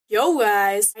Yo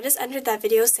guys! I just entered that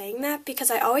video saying that because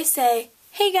I always say,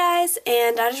 hey guys,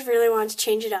 and I just really wanted to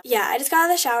change it up. Yeah, I just got out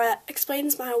of the shower. That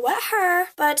explains my wet hair.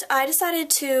 But I decided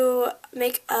to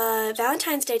make a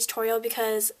Valentine's Day tutorial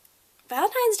because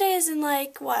Valentine's Day is in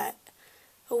like, what?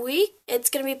 A week? It's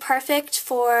going to be perfect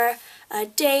for a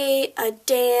date, a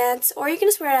dance, or you can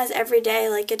just wear it as every day.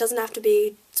 Like, it doesn't have to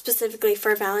be specifically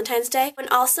for Valentine's Day. And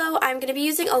also, I'm going to be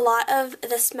using a lot of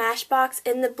the Smashbox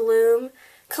in the Bloom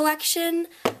collection.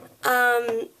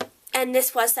 And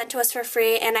this was sent to us for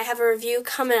free, and I have a review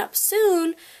coming up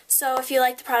soon. So if you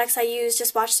like the products I use,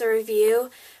 just watch the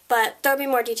review. But there'll be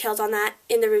more details on that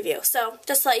in the review. So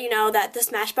just to let you know that the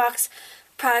Smashbox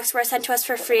products were sent to us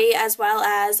for free, as well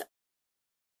as...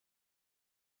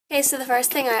 Okay, so the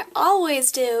first thing I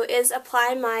always do is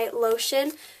apply my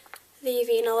lotion, the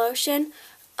Avena lotion.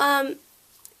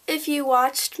 If you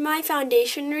watched my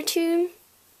foundation routine,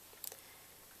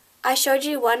 I showed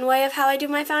you one way of how I do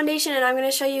my foundation, and I'm going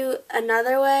to show you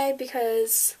another way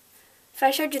because if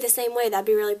I showed you the same way, that'd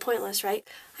be really pointless, right?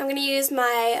 I'm going to use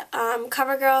my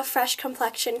CoverGirl Fresh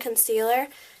Complexion Concealer and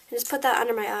just put that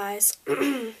under my eyes.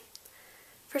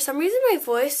 For some reason, my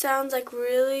voice sounds like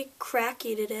really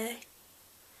cracky today.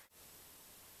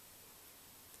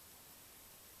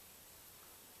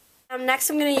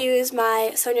 Next, I'm going to use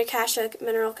my Sonia Kashuk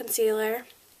Mineral Concealer.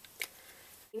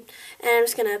 And I'm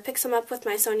just going to pick some up with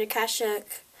my Sonia Kashuk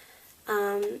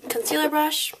concealer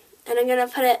brush. And I'm going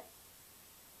to put it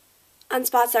on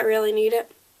spots that really need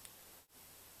it.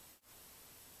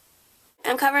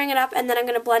 I'm covering it up, and then I'm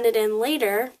going to blend it in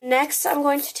later. Next, I'm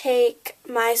going to take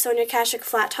my Sonia Kashuk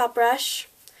flat top brush.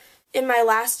 In my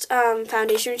last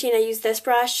foundation routine, I used this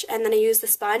brush, and then I used the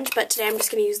sponge, but today I'm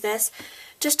just going to use this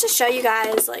just to show you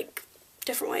guys, like,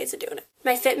 different ways of doing it.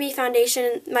 My Fit Me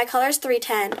foundation, my color is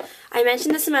 310. I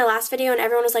mentioned this in my last video, and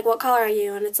everyone was like, what color are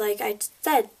you? And it's like, I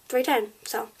said 310,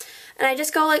 so. And I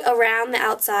just go, like, around the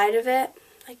outside of it,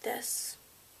 like this.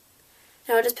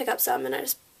 And I'll just pick up some, and I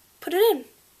just put it in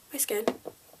my skin.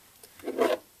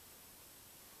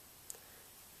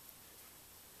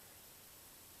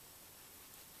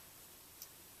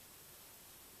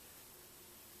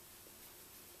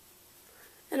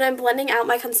 And I'm blending out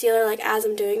my concealer like as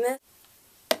I'm doing this.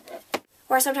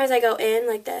 Or sometimes I go in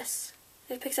like this.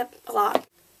 It picks up a lot.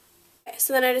 Okay,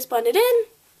 so then I just blend it in.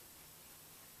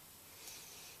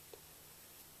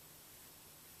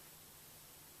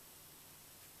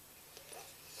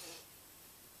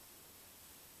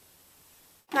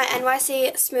 My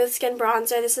NYC Smooth Skin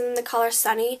Bronzer. This is in the color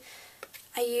Sunny.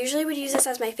 I usually would use this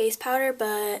as my face powder,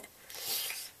 but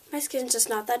my skin's just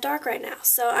not that dark right now.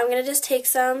 So I'm going to just take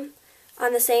some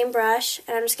on the same brush,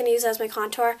 and I'm just going to use it as my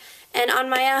contour. And on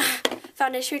my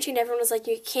foundation routine, everyone was like,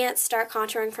 you can't start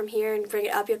contouring from here and bring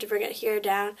it up, you have to bring it here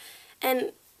down.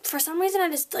 And for some reason, I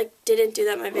just like didn't do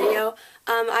that in my video.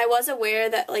 I was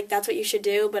aware that like that's what you should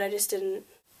do, but I just didn't,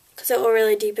 because it will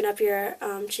really deepen up your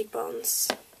cheekbones.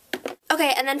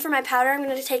 Okay, and then for my powder, I'm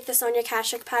going to take the Sonia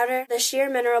Kashuk powder, the Sheer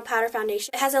Mineral Powder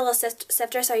Foundation. It has a little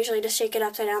sifter, so I usually just shake it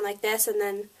upside down like this, and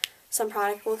then some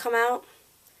product will come out.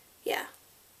 Yeah.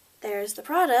 There's the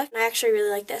product. I actually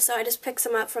really like this, so I just pick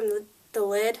some up from the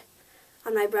lid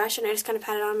on my brush, and I just kind of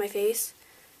pat it on my face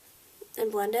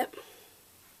and blend it.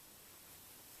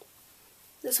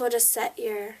 This will just set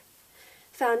your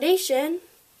foundation.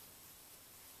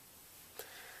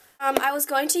 I was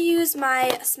going to use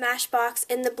my Smashbox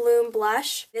in the Bloom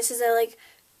blush. This is a like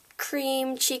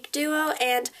cream cheek duo,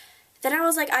 and then I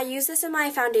was like, I use this in my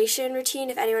foundation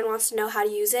routine if anyone wants to know how to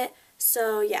use it.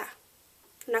 So yeah.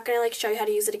 I'm not going to like show you how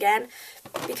to use it again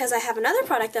because I have another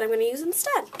product that I'm going to use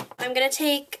instead. I'm going to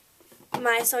take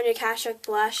my Sonia Kashuk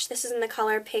blush. This is in the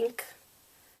color Pink.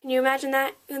 Can you imagine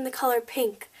that? In the color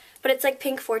Pink. But it's like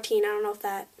Pink 14. I don't know if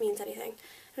that means anything.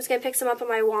 I'm just going to pick some up on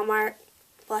my Walmart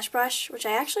blush brush, which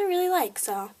I actually really like.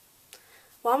 So,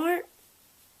 Walmart,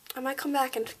 I might come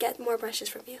back and get more brushes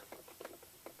from you.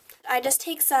 I just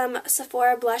take some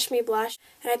Sephora Blush Me blush,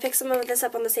 and I pick some of this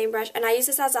up on the same brush, and I use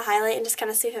this as a highlight and just kind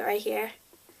of sweep it right here.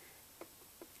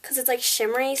 Because it's like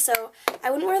shimmery, so I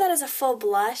wouldn't wear that as a full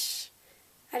blush.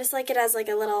 I just like it as like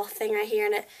a little thing right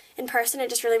here, and in person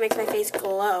it just really makes my face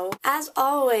glow. As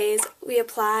always, we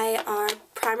apply our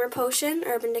primer potion,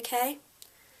 Urban Decay.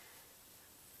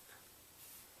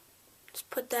 Just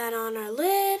put that on our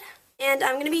lid. And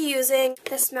I'm going to be using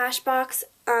the Smashbox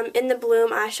in the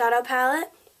Bloom eyeshadow palette.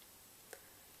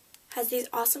 Has these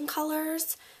awesome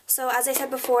colors. So as I said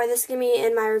before, this is going to be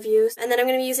in my reviews. And then I'm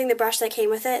going to be using the brush that came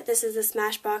with it. This is the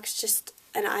Smashbox, just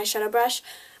an eyeshadow brush.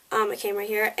 It came right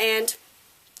here. And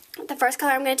the first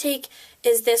color I'm going to take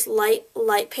is this light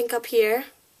pink up here.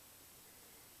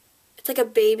 It's like a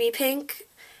baby pink.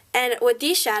 And with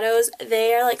these shadows,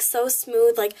 they are like so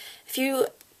smooth. Like if you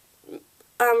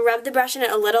rub the brush in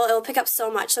it a little, it will pick up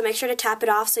so much. So make sure to tap it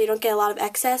off so you don't get a lot of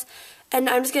excess. And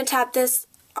I'm just going to tap this,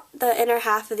 the inner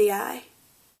half of the eye.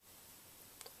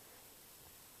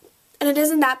 And it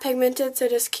isn't that pigmented, so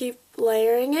just keep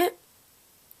layering it.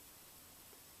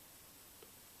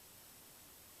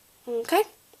 Okay.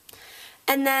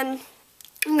 And then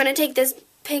I'm going to take this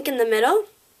pink in the middle.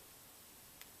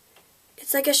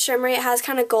 It's like a shimmery, it has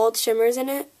kind of gold shimmers in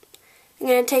it. I'm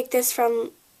going to take this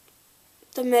from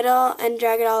the middle and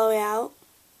drag it all the way out.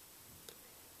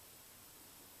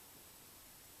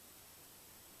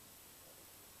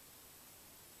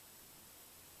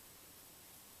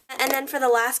 And then for the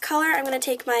last color, I'm going to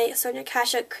take my Sonia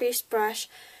Kashuk crease brush.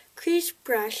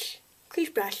 I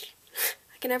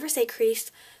can never say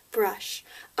crease brush.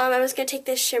 I'm just going to take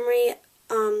this shimmery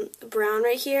brown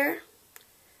right here.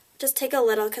 Just take a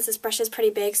little because this brush is pretty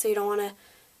big, so you don't want to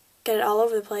get it all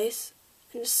over the place.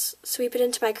 And just sweep it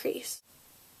into my crease.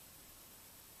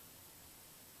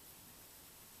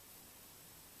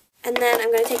 And then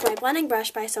I'm going to take my blending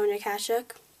brush by Sonia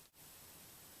Kashuk.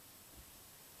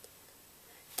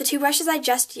 The two brushes I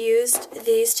just used,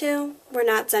 these two, were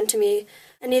not sent to me,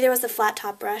 and neither was the flat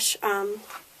top brush.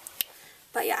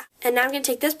 But yeah. And now I'm going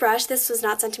to take this brush. This was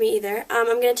not sent to me either.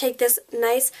 I'm going to take this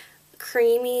nice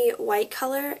creamy white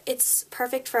color. It's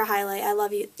perfect for a highlight. I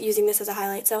love using this as a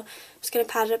highlight. So I'm just going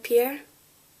to pat it up here.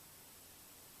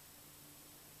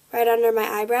 Right under my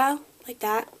eyebrow, like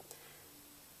that.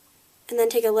 And then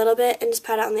take a little bit and just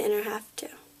pat it on the inner half too.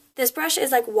 This brush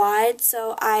is like wide,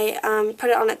 so I put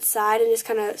it on its side and just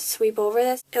kind of sweep over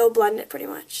this. It will blend it pretty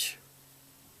much.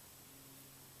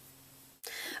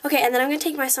 Okay, and then I'm going to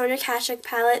take my Sonia Kashuk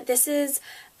palette. This is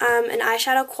an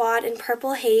eyeshadow quad in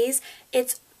Purple Haze.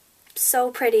 It's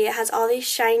so pretty. It has all these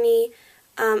shiny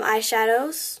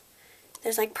eyeshadows.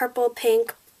 There's like purple,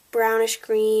 pink, brownish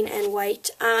green, and white.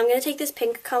 I'm going to take this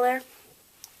pink color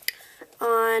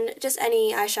on just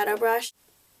any eyeshadow brush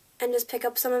and just pick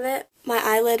up some of it. My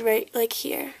eyelid right like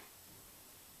here.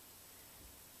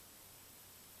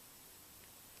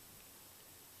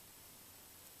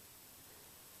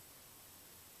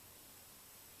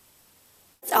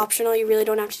 It's optional, you really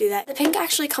don't have to do that. The pink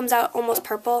actually comes out almost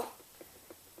purple.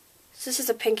 So this is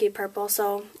a pinky purple,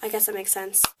 so I guess that makes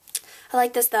sense. I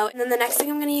like this though. And then the next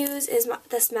thing I'm going to use is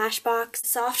the Smashbox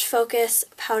Soft Focus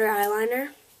Powder Eyeliner.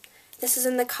 This is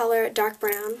in the color dark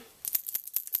brown.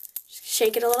 Just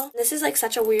shake it a little. This is like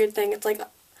such a weird thing. It's like a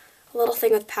little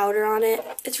thing with powder on it.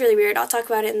 It's really weird. I'll talk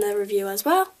about it in the review as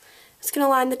well. Just going to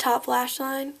line the top lash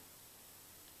line.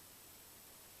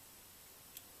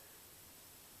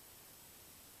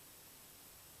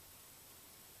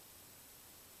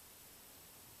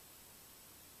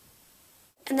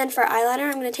 And then for eyeliner,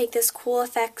 I'm going to take this Cool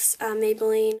Effects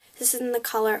Maybelline. This is in the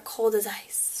color Cold as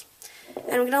Ice.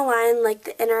 And I'm going to line like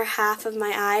the inner half of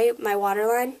my eye, my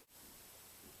waterline.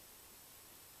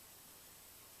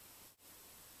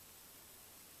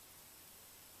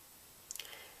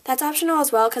 That's optional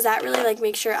as well because that really like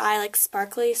makes your eye like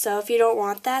sparkly. So if you don't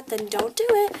want that, then don't do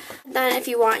it. Then if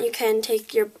you want, you can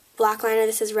take your black liner.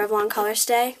 This is Revlon Color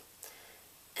Stay.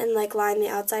 And like line the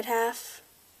outside half.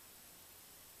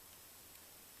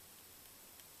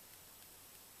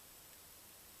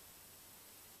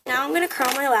 Now I'm going to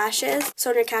curl my lashes.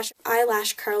 Sonia Kashuk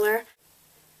Eyelash Curler.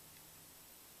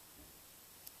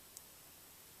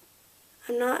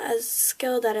 I'm not as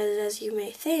skilled at it as you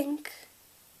may think.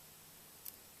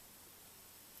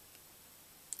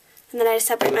 And then I just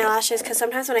separate my lashes because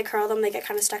sometimes when I curl them they get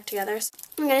kind of stuck together. So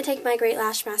I'm going to take my Great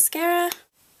Lash Mascara.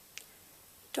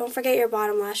 Don't forget your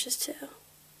bottom lashes too.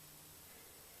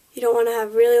 You don't want to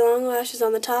have really long lashes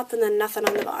on the top and then nothing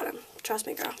on the bottom. Trust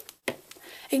me, girl.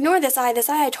 Ignore this eye. This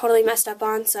eye I totally messed up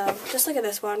on, so just look at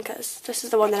this one because this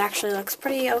is the one that actually looks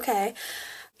pretty okay.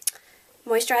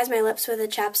 Moisturize my lips with a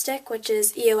chapstick, which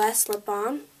is EOS Lip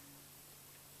Balm.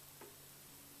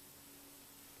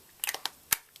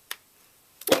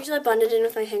 I usually blend it in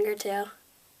with my finger too.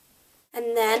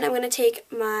 And then I'm going to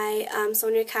take my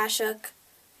Sonia Kashuk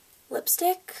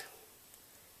lipstick.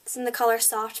 It's in the color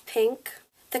Soft Pink.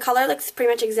 The color looks pretty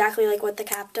much exactly like what the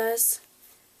cap does,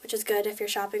 which is good if you're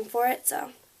shopping for it,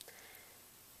 so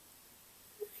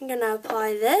I'm going to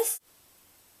apply this.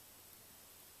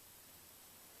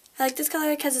 I like this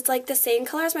color because it's like the same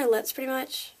color as my lips pretty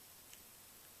much.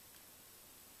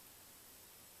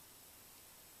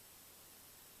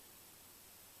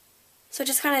 So it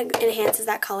just kind of enhances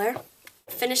that color.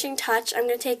 Finishing touch, I'm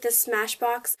going to take this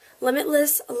Smashbox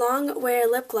Limitless Long Wear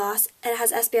Lip Gloss. It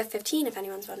has SPF 15 if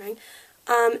anyone's wondering.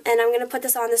 And I'm going to put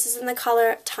this on. This is in the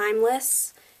color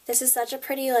Timeless. This is such a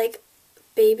pretty like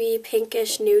baby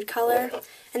pinkish nude color,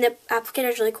 and the applicator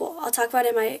is really cool. I'll talk about it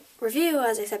in my review,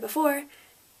 as I said before.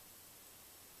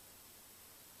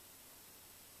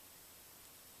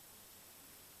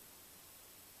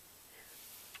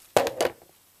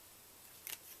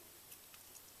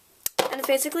 And it's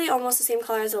basically almost the same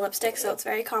color as the lipstick, so it's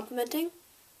very complimenting.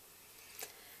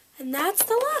 And that's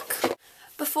the look.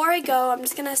 Before I go, I'm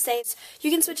just going to say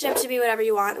you can switch it up to be whatever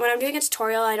you want. When I'm doing a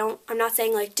tutorial, I'm not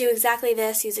saying like do exactly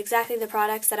this, use exactly the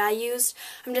products that I used.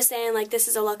 I'm just saying like this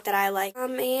is a look that I like.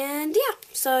 And yeah,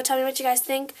 so tell me what you guys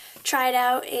think. Try it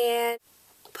out and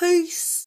peace.